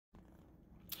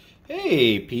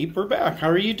Hey, Peep, we're back. How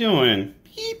are you doing?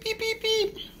 Peep, peep, peep,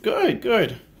 peep. Good,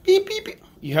 good. Peep, peep, peep.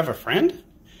 You have a friend?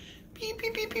 Peep,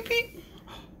 peep, peep, peep, peep.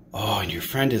 Oh, and your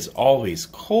friend is always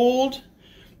cold?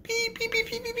 Peep, peep, peep,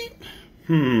 peep, peep,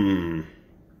 peep.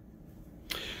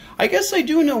 I guess I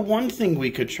do know one thing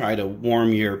we could try to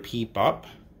warm your Peep up.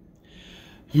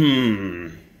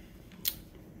 You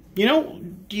know,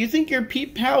 do you think your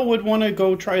Peep pal would want to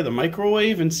go try the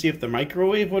microwave and see if the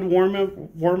microwave would warm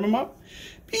him up?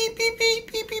 Beep, beep,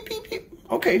 beep, beep, beep, beep, beep.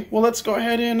 Okay, well, let's go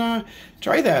ahead and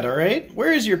try that, all right?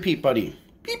 Where is your Peep buddy?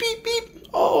 Beep, beep, beep.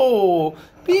 Oh,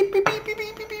 beep, beep, beep, beep,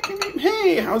 beep, beep, beep, beep.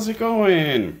 Hey, how's it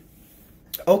going?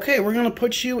 Okay, we're going to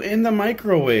put you in the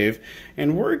microwave,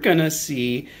 and we're going to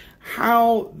see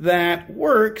how that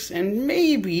works, and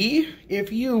maybe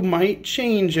if you might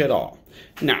change it all.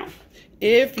 Now,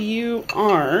 if you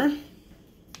are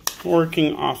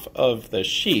working off of the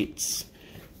sheets,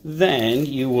 then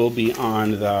you will be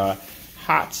on the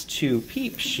HOTS to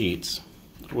Peep sheets,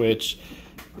 which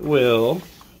will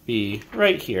be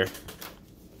right here.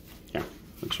 Yeah,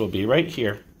 which will be right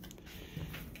here.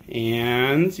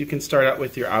 And you can start out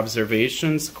with your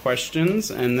observations, questions,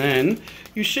 and then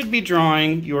you should be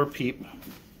drawing your Peep.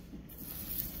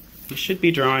 You should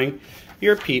be drawing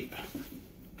your Peep,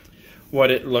 what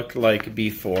it looked like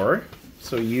before.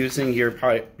 So using your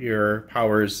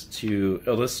powers to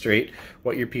illustrate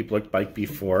what your Peep looked like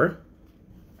before.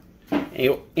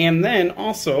 And then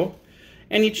also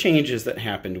any changes that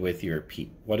happened with your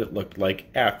Peep, what it looked like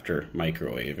after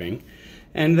microwaving.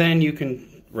 And then you can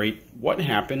write what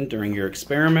happened during your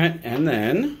experiment, and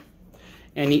then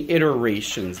any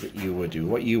iterations that you would do,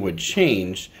 what you would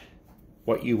change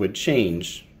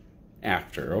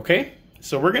after, okay?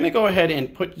 So we're going to go ahead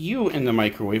and put you in the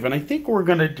microwave, and I think we're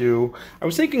going to do, I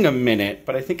was thinking a minute,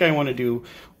 but I think I want to do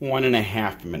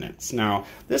 1.5 minutes. Now,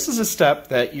 this is a step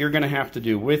that you're going to have to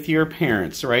do with your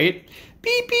parents, right?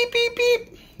 Beep, beep, beep, beep.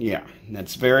 Yeah,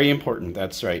 that's very important,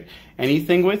 that's right.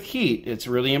 Anything with heat, it's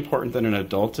really important that an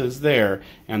adult is there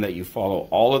and that you follow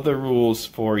all of the rules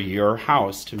for your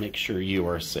house to make sure you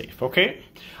are safe, okay?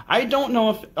 I don't know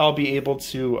if I'll be able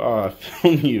to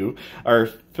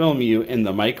film you in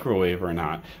the microwave or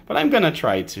not, but I'm going to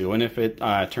try to, and if it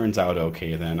turns out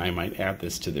okay, then I might add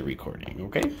this to the recording,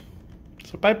 okay?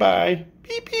 So bye-bye.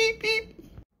 Beep, beep, beep.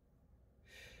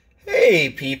 Hey,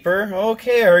 Peeper.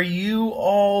 Okay, are you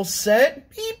all set?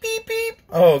 Beep, beep, beep.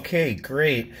 Okay,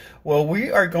 great. Well, we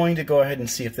are going to go ahead and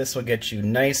see if this will get you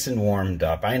nice and warmed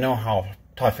up. I know how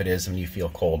tough it is when you feel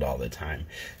cold all the time.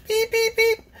 Beep, beep,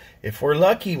 beep. If we're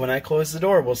lucky, when I close the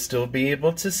door, we'll still be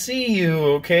able to see you,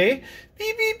 okay?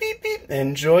 Beep, beep, beep, beep.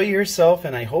 Enjoy yourself,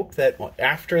 and I hope that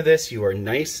after this, you are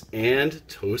nice and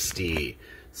toasty.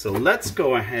 So let's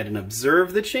go ahead and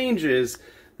observe the changes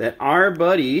that our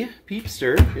buddy,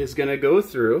 Peepster, is going to go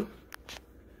through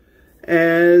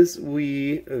as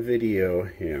we video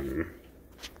him.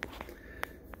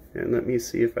 And let me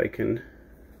see if I can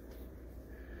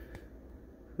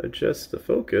adjust the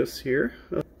focus here.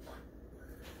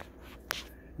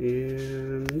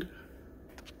 And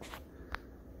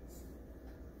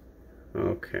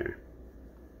okay.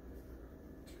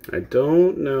 I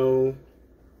don't know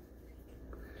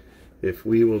if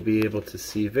we will be able to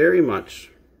see very much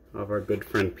of our good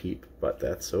friend Peep, but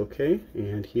that's okay.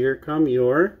 And here come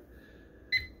your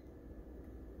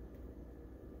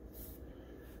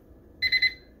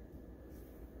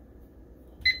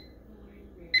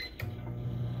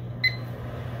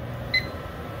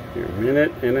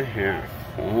minute and a half.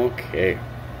 Okay.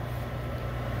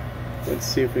 Let's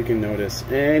see if we can notice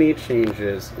any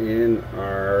changes in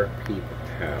our Peep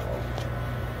pal.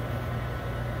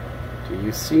 Do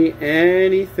you see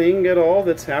anything at all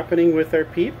that's happening with our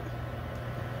Peep?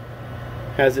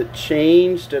 Has it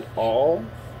changed at all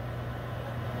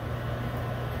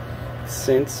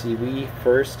since we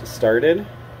first started?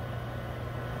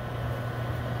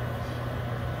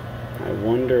 I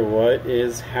wonder what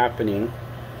is happening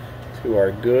to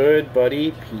our good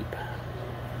buddy Peep.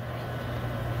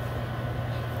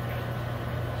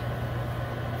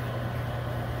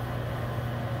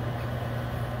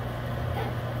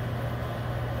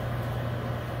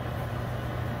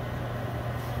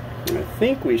 I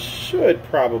think we should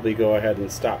probably go ahead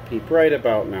and stop Peep right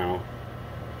about now.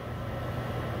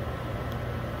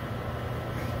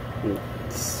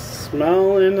 It's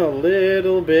smelling a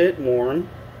little bit warm,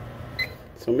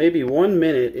 so maybe 1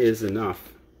 minute is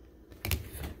enough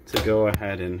to go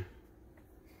ahead and...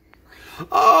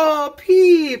 Oh,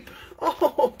 Peep!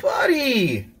 Oh,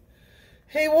 buddy!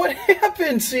 Hey, what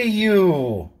happened to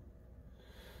you?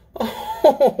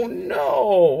 Oh,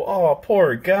 no! Oh,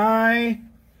 poor guy.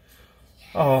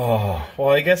 Oh, well,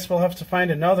 I guess we'll have to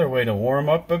find another way to warm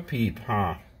up a Peep,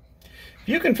 huh? If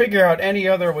you can figure out any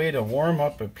other way to warm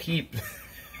up a Peep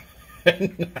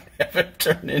and not have it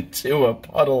turn into a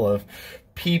puddle of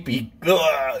peepy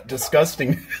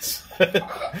disgustingness,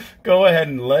 go ahead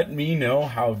and let me know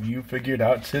how you figured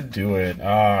out to do it.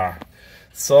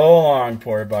 So long,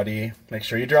 poor buddy. Make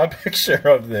sure you draw a picture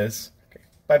of this. Okay,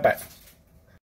 bye-bye.